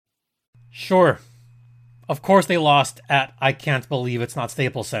Sure. Of course they lost at I Can't Believe It's Not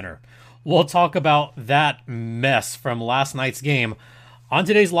Staples Center. We'll talk about that mess from last night's game on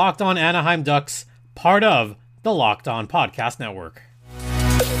today's Locked On Anaheim Ducks, part of the Locked On Podcast Network.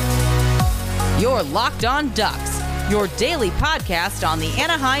 Your Locked On Ducks, your daily podcast on the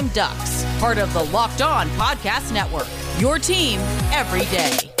Anaheim Ducks, part of the Locked On Podcast Network, your team every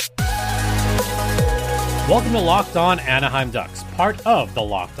day. Welcome to Locked On Anaheim Ducks, part of the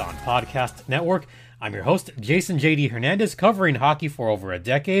Locked On Podcast Network. I'm your host, Jason J.D. Hernandez, covering hockey for over a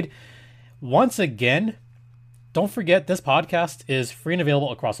decade. Once again, don't forget this podcast is free and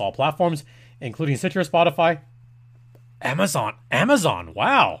available across all platforms, including Stitcher, Spotify, Amazon.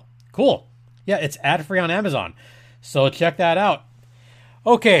 Wow, cool. Yeah, it's ad-free on Amazon, so check that out.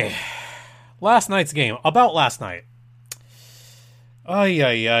 Okay, last night's game. About last night.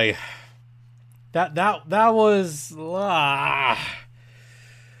 That was...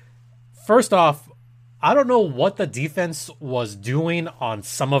 First off, I don't know what the defense was doing on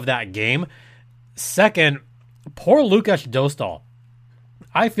some of that game. Second, poor Łukasz Dostal.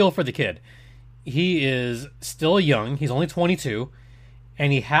 I feel for the kid. He is still young. He's only 22.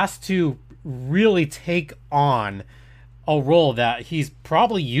 And he has to really take on a role that he's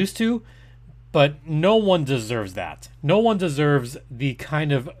probably used to. But no one deserves that. No one deserves the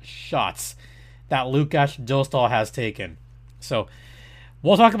kind of shots that Łukasz Dostal has taken. So,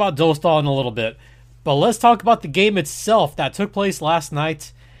 we'll talk about Dostal in a little bit. But let's talk about the game itself that took place last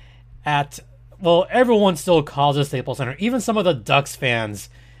night at, well, everyone still calls it Staples Center. Even some of the Ducks fans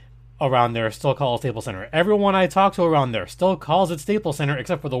around there still call it Staples Center. Everyone I talk to around there still calls it Staples Center,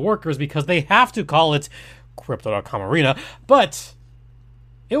 except for the workers, because they have to call it Crypto.com Arena. But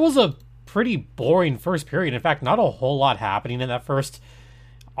it was a pretty boring first period. In fact, not a whole lot happening in that first,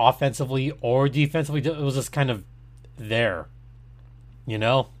 offensively or defensively. It was just kind of there, you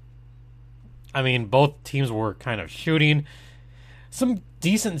know? I mean, both teams were kind of shooting. Some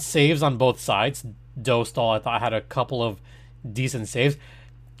decent saves on both sides. Dostal, I thought, had a couple of decent saves.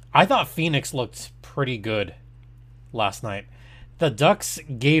 I thought Phoenix looked pretty good last night. The Ducks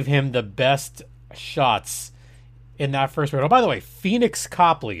gave him the best shots in that first period. Oh, by the way, Phoenix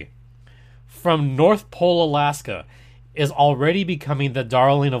Copley from North Pole, Alaska, is already becoming the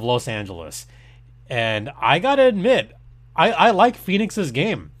darling of Los Angeles. And I gotta admit, I like Phoenix's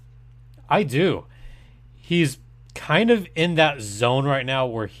game. I do. He's kind of in that zone right now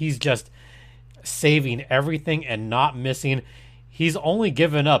where he's just saving everything and not missing. He's only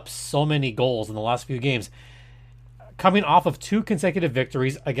given up so many goals in the last few games. Coming off of 2 consecutive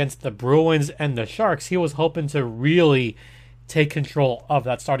victories against the Bruins and the Sharks, he was hoping to really take control of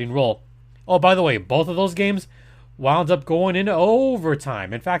that starting role. Oh, by the way, both of those games wound up going into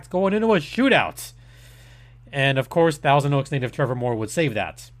overtime. In fact, going into a shootout. And of course, Thousand Oaks native Trevor Moore would save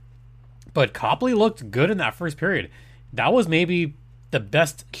that. But Copley looked good in that first period. That was maybe the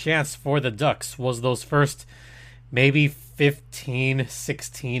best chance for the Ducks, was those first maybe 15,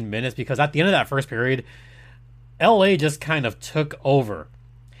 16 minutes. Because at the end of that first period, LA just kind of took over.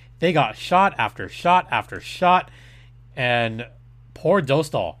 They got shot after shot after shot. And poor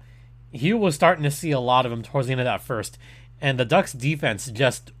Dostal, he was starting to see a lot of him towards the end of that first. And the Ducks defense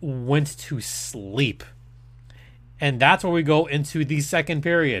just went to sleep. And that's where we go into the second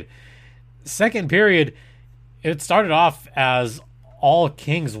period. Second period, it started off as all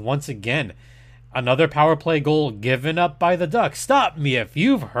Kings once again. Another power play goal given up by the Ducks. Stop me if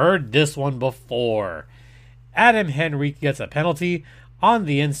you've heard this one before. Adam Henrique gets a penalty on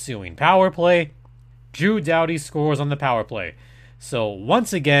the ensuing power play. Drew Doughty scores on the power play. So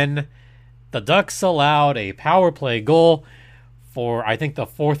once again, the Ducks allowed a power play goal for, I think, the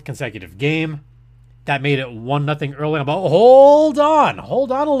 4th consecutive game. That made it 1-0 early. But hold on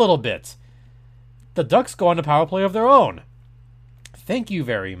a little bit. The Ducks go on a power play of their own. Thank you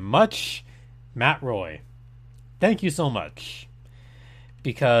very much, Matt Roy. Thank you so much.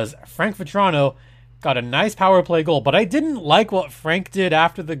 Because Frank Vatrano got a nice power play goal, but I didn't like what Frank did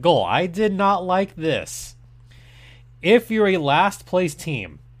after the goal. I did not like this. If you're a last place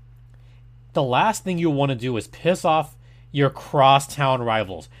team, the last thing you want to do is piss off your crosstown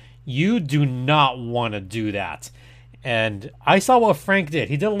rivals. You do not want to do that. And I saw what Frank did.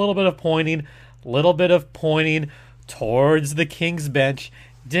 He did a little bit of pointing towards the Kings bench,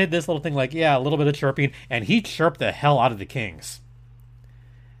 did this little thing like, yeah, a little bit of chirping, and he chirped the hell out of the Kings.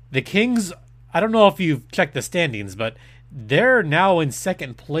 The Kings, I don't know if you've checked the standings, but they're now in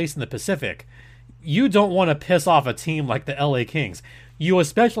second place in the Pacific. You don't want to piss off a team like the LA Kings. You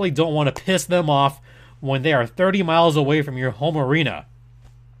especially don't want to piss them off when they are 30 miles away from your home arena.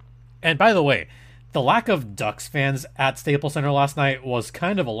 And by the way, the lack of Ducks fans at Staples Center last night was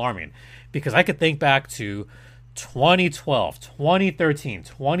kind of alarming because I could think back to 2012, 2013,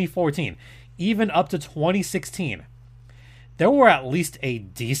 2014, even up to 2016. There were at least a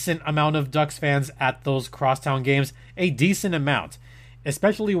decent amount of Ducks fans at those crosstown games, a decent amount,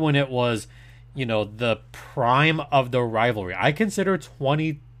 especially when it was, the prime of the rivalry. I consider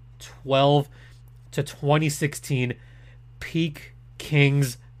 2012 to 2016 peak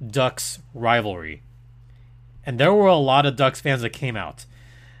Kings Ducks rivalry. And there were a lot of Ducks fans that came out.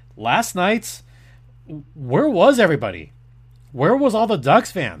 Last night, where was everybody? Where was all the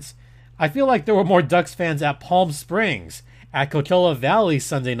Ducks fans? I feel like there were more Ducks fans at Palm Springs, at Coachella Valley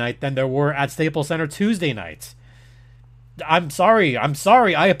Sunday night than there were at Staples Center Tuesday night. I'm sorry,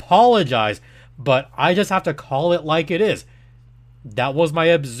 I apologize, but I just have to call it like it is. That was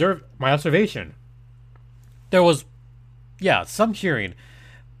my observation. There was, some cheering,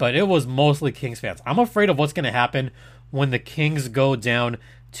 but it was mostly Kings fans. I'm afraid of what's going to happen when the Kings go down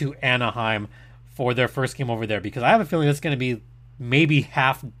to Anaheim for their first game over there, because I have a feeling it's going to be maybe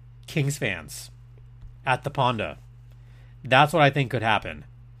half Kings fans at the Ponda. That's what I think could happen.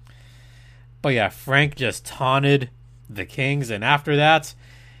 But yeah, Frank just taunted the Kings, and after that,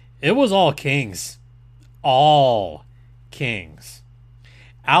 it was all Kings. All Kings.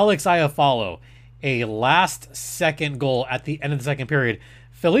 Alex Iafallo, a last-second goal at the end of the second period.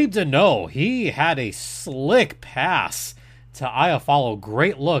 Philippe Deneau, he had a slick pass to Iafallo.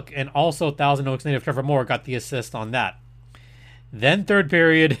 Great look, and also Thousand Oaks native Trevor Moore got the assist on that. Then third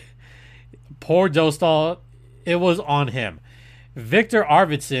period, poor Dostal, it was on him. Victor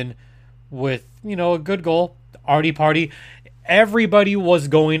Arvidsson with, a good goal. Artie Party. Everybody was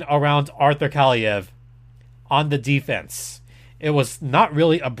going around Arthur Kaliev on the defense. It was not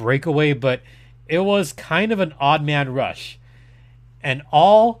really a breakaway, but it was kind of an odd man rush. And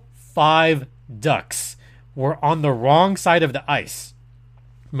all 5 Ducks were on the wrong side of the ice.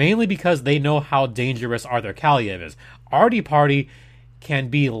 Mainly because they know how dangerous Arthur Kaliev is. Artie Party can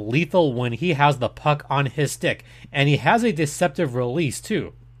be lethal when he has the puck on his stick. And he has a deceptive release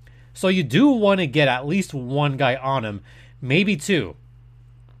too. So you do want to get at least one guy on him, maybe 2.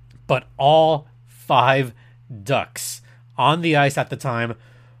 But all 5 Ducks on the ice at the time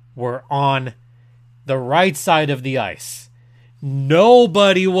were on the right side of the ice.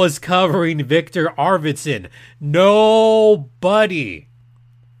 Nobody was covering Victor Arvidsson. Nobody.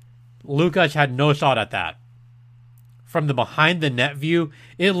 Lukacs had no shot at that. From the behind the net view,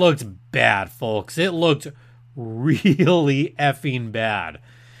 it looked bad, folks. It looked really effing bad.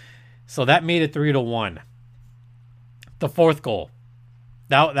 So that made it 3-1. The fourth goal.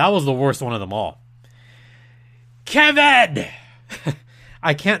 That was the worst one of them all. Kevin!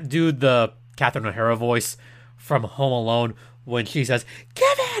 I can't do the Catherine O'Hara voice from Home Alone when she says,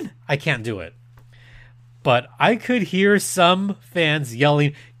 Kevin! I can't do it. But I could hear some fans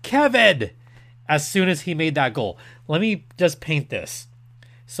yelling, Kevin! As soon as he made that goal. Let me just paint this.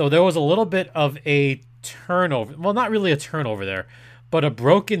 So there was a little bit of a turnover. Well, not really a turnover there, but a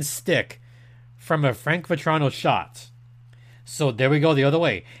broken stick from a Frank Vetrano shot. So there we go the other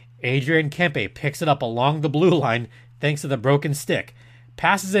way. Adrian Kempe picks it up along the blue line thanks to the broken stick.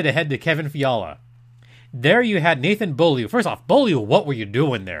 Passes it ahead to Kevin Fiala. There you had Nathan Beaulieu. First off, Beaulieu, what were you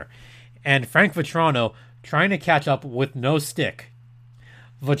doing there? And Frank Vetrano trying to catch up with no stick.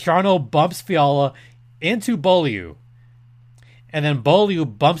 Vetrano bumps Fiala into Beaulieu. And then Beaulieu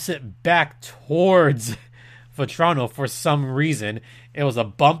bumps it back towards Vetrano for some reason. It was a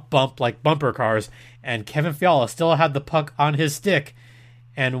bump like bumper cars. And Kevin Fiala still had the puck on his stick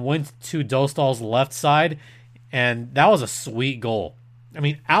and went to Dostal's left side. And that was a sweet goal. I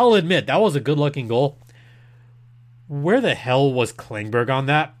mean, I'll admit, that was a good-looking goal. Where the hell was Klingberg on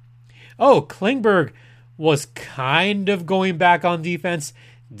that? Oh, Klingberg was kind of going back on defense.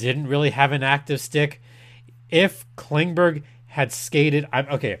 Didn't really have an active stick. If Klingberg had skated...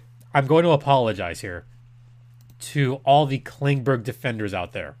 I'm going to apologize here to all the Klingberg defenders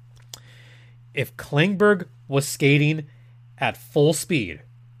out there. If Klingberg was skating at full speed,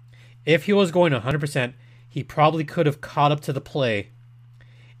 if he was going 100%, he probably could have caught up to the play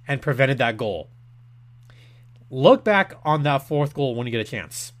and prevented that goal. Look back on that fourth goal when you get a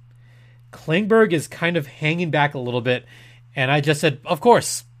chance. Klingberg is kind of hanging back a little bit, and I just said, of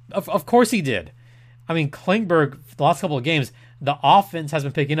course he did. I mean, Klingberg, the last couple of games, the offense has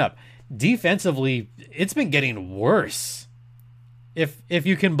been picking up. Defensively, it's been getting worse, if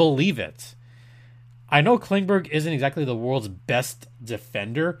you can believe it. I know Klingberg isn't exactly the world's best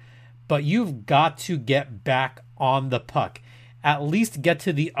defender, but you've got to get back on the puck. At least get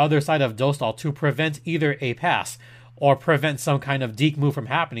to the other side of Dostal to prevent either a pass or prevent some kind of deke move from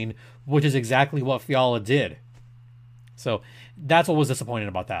happening, which is exactly what Fiala did. So that's what was disappointing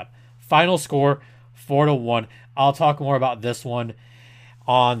about that. Final score, 4-1. I'll talk more about this one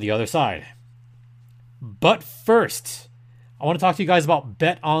on the other side. But first, I want to talk to you guys about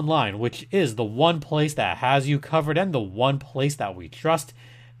Bet Online, which is the one place that has you covered and the one place that we trust.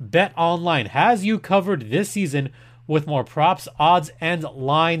 Bet Online has you covered this season with more props, odds, and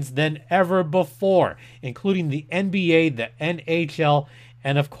lines than ever before, including the NBA, the NHL,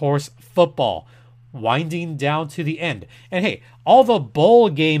 and of course, football, winding down to the end. And hey, all the bowl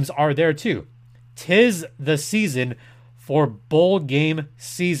games are there too. 'Tis the season for bowl game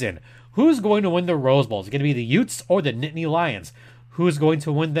season. Who's going to win the Rose Bowl? Is it going to be the Utes or the Nittany Lions? Who's going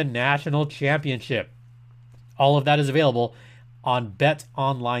to win the national championship? All of that is available on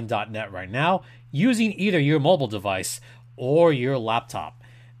betonline.net right now, using either your mobile device or your laptop.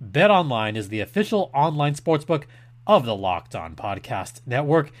 BetOnline is the official online sportsbook of the Locked On Podcast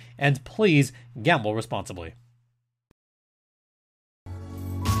Network, and please gamble responsibly.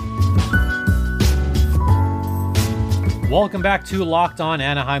 Welcome back to Locked On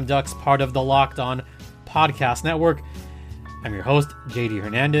Anaheim Ducks, part of the Locked On Podcast Network. I'm your host, JD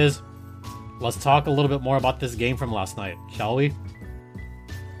Hernandez. Let's talk a little bit more about this game from last night, shall we?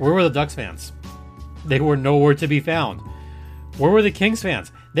 Where were the Ducks fans? They were nowhere to be found. Where were the Kings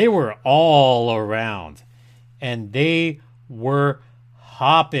fans? They were all around. And they were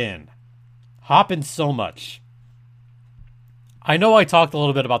hopping so much. I know I talked a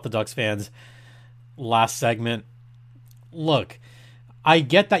little bit about the Ducks fans last segment. Look, I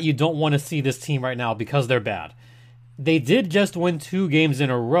get that you don't want to see this team right now because they're bad. They did just win 2 games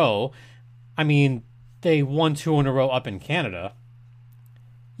in a row. I mean, they won 2 in a row up in Canada.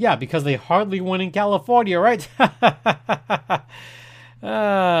 Yeah, because they hardly won in California, right?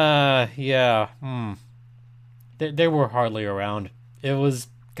 Yeah. They were hardly around. It was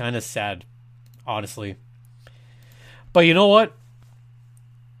kind of sad, honestly. But you know what?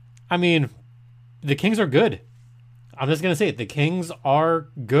 I mean, the Kings are good. I'm just going to say it. The Kings are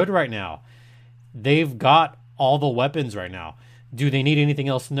good right now. They've got all the weapons right now. Do they need anything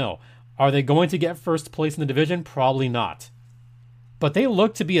else? No. Are they going to get first place in the division? Probably not. But they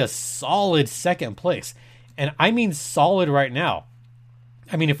look to be a solid second place. And I mean solid right now.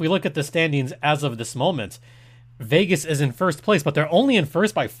 I mean, if we look at the standings as of this moment, Vegas is in first place, but they're only in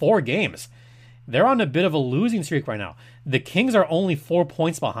first by 4 games. They're on a bit of a losing streak right now. The Kings are only 4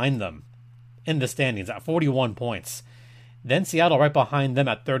 points behind them in the standings at 41 points. Then Seattle right behind them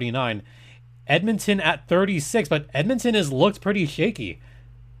at 39. Edmonton at 36, but Edmonton has looked pretty shaky.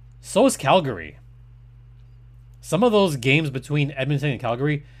 So is Calgary. Some of those games between Edmonton and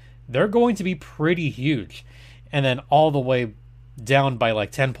Calgary, they're going to be pretty huge. And then all the way down by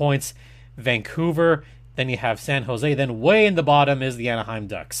like 10 points, Vancouver. Then you have San Jose. Then way in the bottom is the Anaheim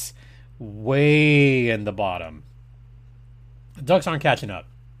Ducks. Way in the bottom. The Ducks aren't catching up.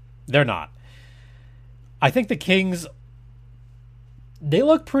 They're not. I think the Kings, they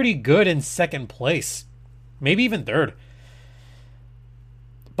look pretty good in second place. Maybe even third.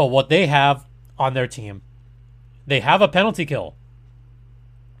 But what they have on their team, they have a penalty kill.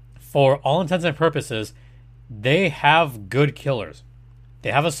 For all intents and purposes, they have good killers.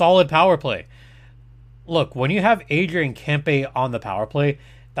 They have a solid power play. Look, when you have Adrian Kempe on the power play,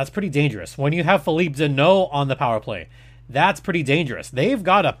 that's pretty dangerous. When you have Philippe Deneau on the power play, that's pretty dangerous. They've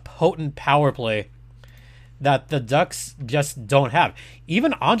got a potent power play that the Ducks just don't have.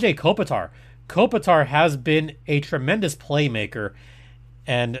 Even Anze Kopitar. Kopitar has been a tremendous playmaker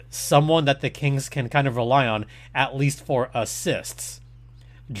and someone that the Kings can kind of rely on, at least for assists.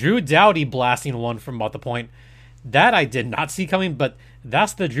 Drew Doughty blasting one from about the point. That I did not see coming, but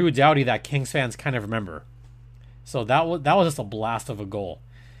that's the Drew Doughty that Kings fans kind of remember. So that was just a blast of a goal.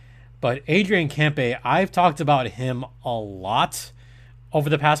 But Adrian Kempe, I've talked about him a lot over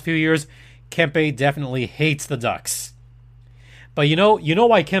the past few years. Kempe definitely hates the Ducks. But you know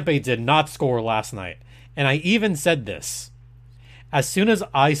why Kempe did not score last night? And I even said this. As soon as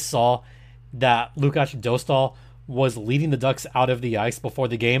I saw that Łukasz Dostal was leading the Ducks out of the ice before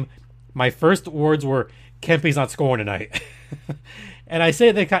the game, my first words were, Kempe's not scoring tonight. And I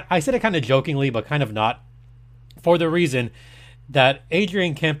said it kind of jokingly, but kind of not, for the reason that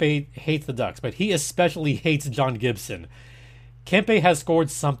Adrian Kempe hates the Ducks, but he especially hates John Gibson. Kempe has scored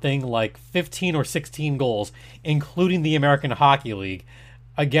something like 15 or 16 goals, including the American Hockey League,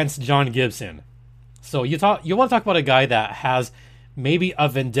 against John Gibson. So you want to talk about a guy that has maybe a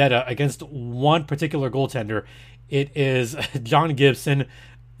vendetta against one particular goaltender. It is John Gibson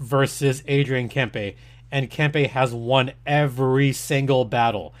versus Adrian Kempe, and Kempe has won every single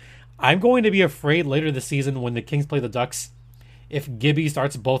battle. I'm going to be afraid later this season when the Kings play the Ducks if Gibby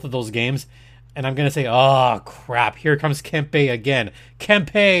starts both of those games, and I'm going to say, oh, crap, here comes Kempe again.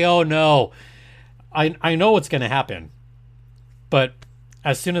 Kempe, oh no. I know what's going to happen. But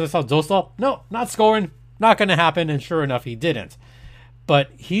as soon as I saw Dostal, no, not scoring, not going to happen, and sure enough, he didn't. But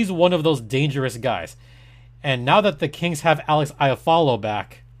he's one of those dangerous guys. And now that the Kings have Alex Iafallo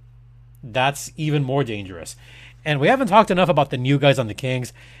back, that's even more dangerous. And we haven't talked enough about the new guys on the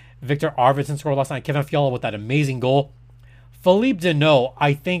Kings. Victor Arvidsson scored last night. Kevin Fiala with that amazing goal. Philippe Deneau,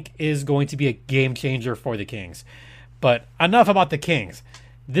 I think, is going to be a game changer for the Kings. But enough about the Kings.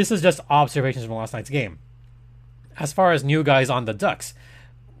 This is just observations from last night's game. As far as new guys on the Ducks,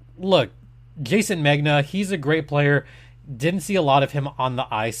 look, Jason Megna, he's a great player. Didn't see a lot of him on the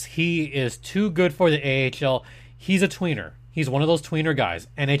ice. He is too good for the AHL. He's a tweener. He's one of those tweener guys.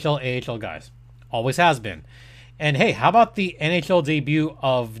 NHL, AHL guys. Always has been. And hey, how about the NHL debut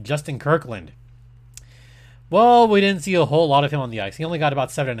of Justin Kirkland? Well, we didn't see a whole lot of him on the ice. He only got about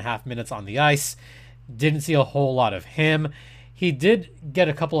 7.5 minutes on the ice. Didn't see a whole lot of him. He did get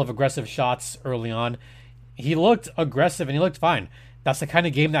a couple of aggressive shots early on. He looked aggressive and he looked fine. That's the kind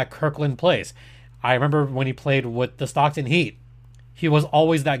of game that Kirkland plays. I remember when he played with the Stockton Heat. He was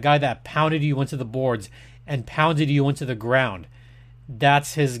always that guy that pounded you into the boards and pounded you into the ground.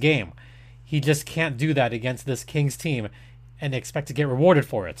 That's his game. He just can't do that against this Kings team and expect to get rewarded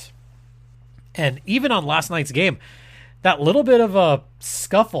for it. And even on last night's game, that little bit of a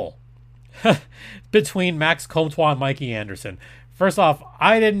scuffle between Max Comtois and Mikey Anderson. First off,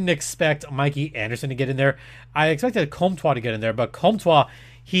 I didn't expect Mikey Anderson to get in there. I expected Comtois to get in there, but Comtois,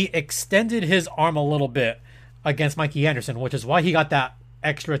 he extended his arm a little bit against Mikey Anderson, which is why he got that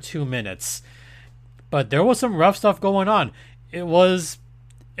extra 2 minutes. But there was some rough stuff going on. It was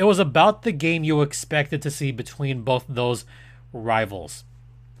about the game you expected to see between both those rivals.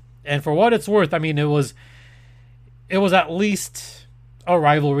 And for what it's worth, I mean, it was at least a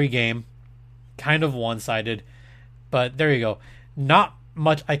rivalry game, kind of one-sided. But there you go. Not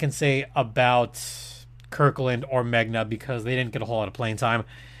much I can say about Kirkland or Megna because they didn't get a whole lot of playing time.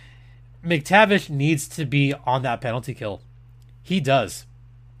 McTavish needs to be on that penalty kill. He does.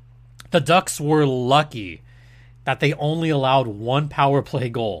 The Ducks were lucky that they only allowed one power play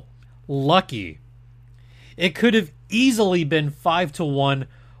goal. Lucky. It could have easily been 5-1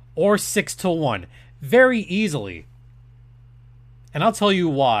 or 6-1. Very easily. And I'll tell you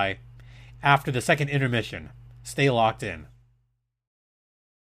why after the second intermission. Stay locked in.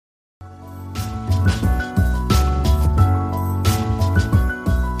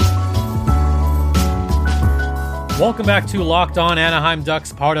 Welcome back to Locked On Anaheim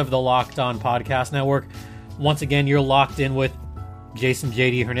Ducks, part of the Locked On Podcast Network. Once again, you're locked in with Jason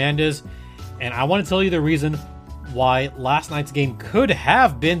JD Hernandez, and I want to tell you the reason why last night's game could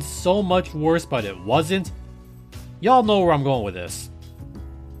have been so much worse, but it wasn't. Y'all know where I'm going with this.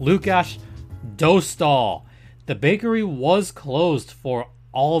 Łukasz Dostal. The bakery was closed for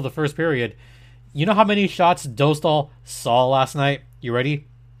all of the first period. You know how many shots Dostal saw last night? You ready?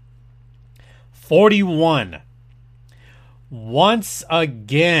 41. Once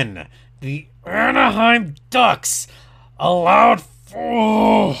again, the Anaheim Ducks allowed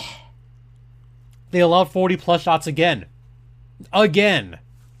 40 plus shots again. I'll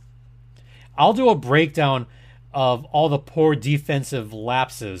do a breakdown of all the poor defensive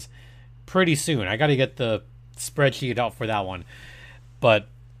lapses pretty soon. I got to get the spreadsheet out for that one. But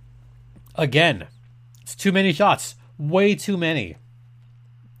again, it's too many shots. Way too many.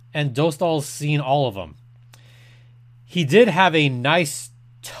 And Dostal's seen all of them. He did have a nice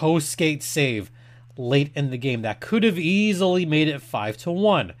toe skate save late in the game that could have easily made it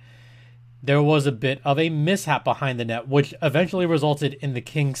 5-1. There was a bit of a mishap behind the net, which eventually resulted in the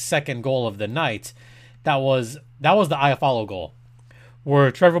Kings' second goal of the night. That was the Iafallo goal,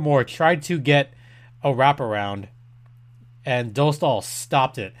 where Trevor Moore tried to get a wraparound, and Dostal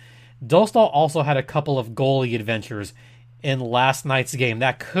stopped it. Dostal also had a couple of goalie adventures in last night's game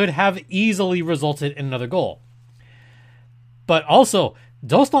that could have easily resulted in another goal. But also,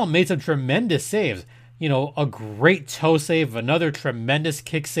 Dostal made some tremendous saves. You know, a great toe save, another tremendous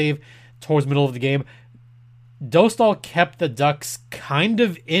kick save towards the middle of the game. Dostal kept the Ducks kind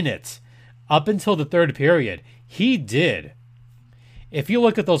of in it up until the third period. He did. If you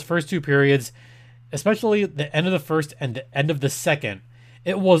look at those first two periods, especially the end of the first and the end of the second,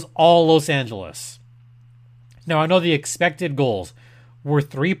 it was all Los Angeles. Now, I know the expected goals were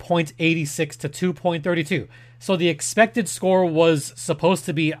 3.86 to 2.32. So the expected score was supposed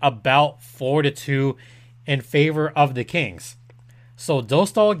to be about 4-2 in favor of the Kings. So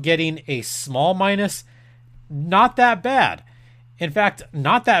Dostal getting a small minus, not that bad. In fact,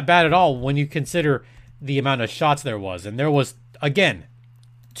 not that bad at all when you consider the amount of shots there was. And there was, again,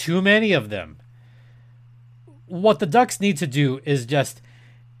 too many of them. What the Ducks need to do is just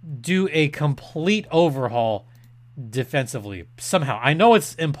do a complete overhaul defensively somehow. I know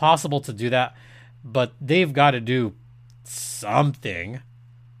it's impossible to do that, but they've got to do something.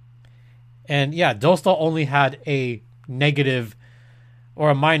 And yeah, Dostal only had a negative or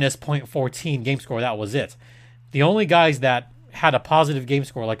a minus .14 game score. That was it. The only guys that had a positive game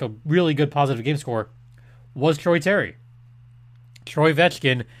score, like a really good positive game score, was Troy Terry. Troy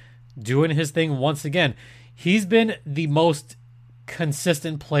Vetchkin doing his thing once again. He's been the most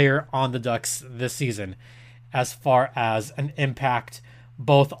consistent player on the Ducks this season as far as an impact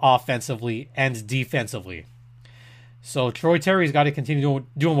both offensively and defensively. So Troy Terry's got to continue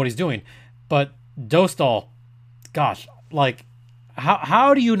doing what he's doing. But Dostal, gosh, like,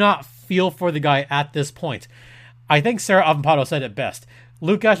 how do you not feel for the guy at this point? I think Sarah Avampado said it best.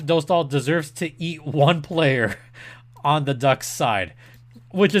 Lukasz Dostal deserves to eat one player on the Ducks side,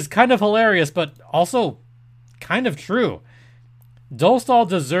 which is kind of hilarious, but also kind of true. Dostal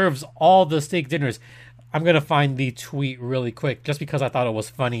deserves all the steak dinners. I'm going to find the tweet really quick just because I thought it was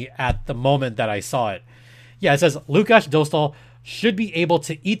funny at the moment that I saw it. Yeah, it says, Lukasz Dostal should be able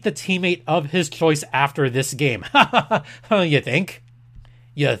to eat the teammate of his choice after this game. You think?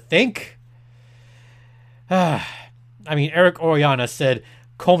 You think? I mean, Eric Oriana said,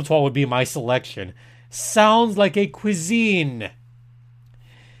 Comtois would be my selection. Sounds like a cuisine.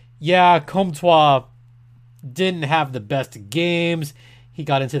 Yeah, Comtois didn't have the best games. He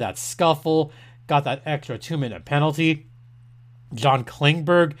got into that scuffle, got that extra 2-minute penalty. John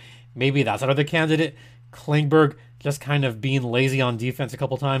Klingberg, maybe that's another candidate. Klingberg just kind of being lazy on defense a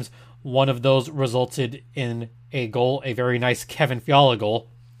couple times. One of those resulted in a goal, a very nice Kevin Fiala goal.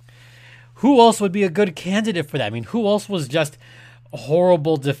 Who else would be a good candidate for that? I mean, who else was just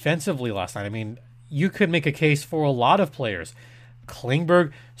horrible defensively last night? I mean, you could make a case for a lot of players.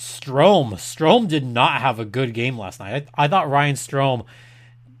 Klingberg, Strome. Strome did not have a good game last night. I thought Ryan Strome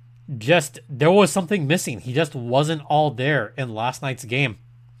there was something missing. He just wasn't all there in last night's game.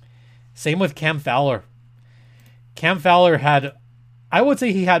 Same with Cam Fowler. Cam Fowler I would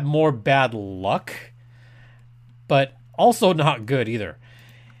say he had more bad luck, but also not good either.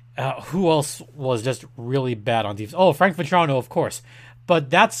 Who else was just really bad on defense? Oh, Frank Vatrano, of course. But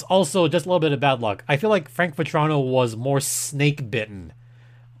that's also just a little bit of bad luck. I feel like Frank Vatrano was more snake-bitten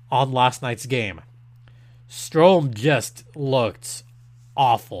on last night's game. Strome just looked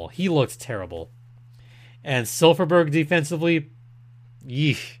awful. He looked terrible. And Silfverberg defensively,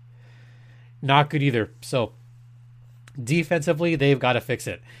 yeesh, not good either. So defensively, they've got to fix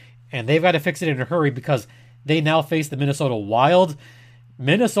it. And they've got to fix it in a hurry because they now face the Minnesota Wild.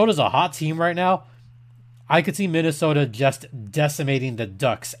 Minnesota's a hot team right now. I could see Minnesota just decimating the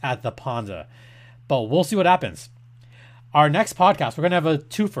Ducks at the Ponda. But we'll see what happens. Our next podcast, we're going to have a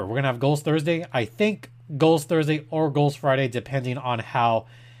twofer. We're going to have Goals Thursday. I think Goals Thursday or Goals Friday, depending on how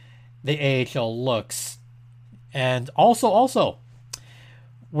the AHL looks. And also,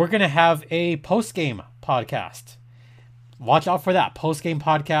 we're going to have a post-game podcast. Watch out for that post-game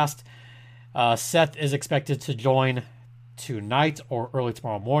podcast. Seth is expected to join tonight or early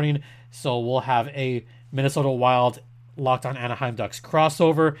tomorrow morning. So we'll have a Minnesota Wild Locked on Anaheim Ducks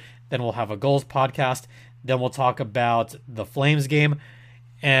crossover. Then we'll have a goals podcast. Then we'll talk about the Flames game.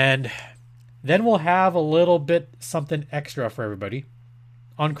 And then we'll have a little bit something extra for everybody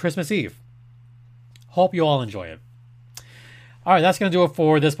on Christmas Eve. Hope you all enjoy it. All right, that's going to do it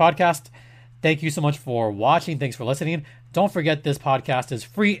for this podcast. Thank you so much for watching. Thanks for listening. Don't forget this podcast is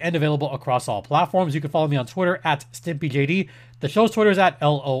free and available across all platforms. You can follow me on Twitter at StimpyJD. The show's Twitter is at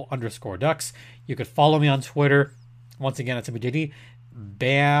LO_Ducks. You could follow me on Twitter, once again, at StimpyJD.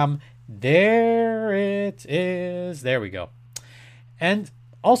 Bam. There it is. There we go. And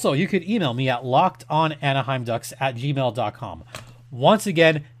also, you could email me at lockedonanaheimducks@gmail.com. Once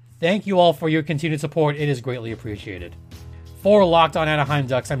again, thank you all for your continued support. It is greatly appreciated. For Locked on Anaheim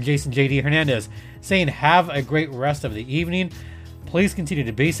Ducks, I'm Jason J.D. Hernandez, saying have a great rest of the evening. Please continue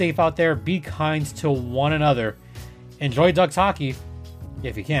to be safe out there. Be kind to one another. Enjoy Ducks hockey,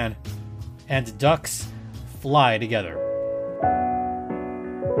 if you can. And Ducks fly together.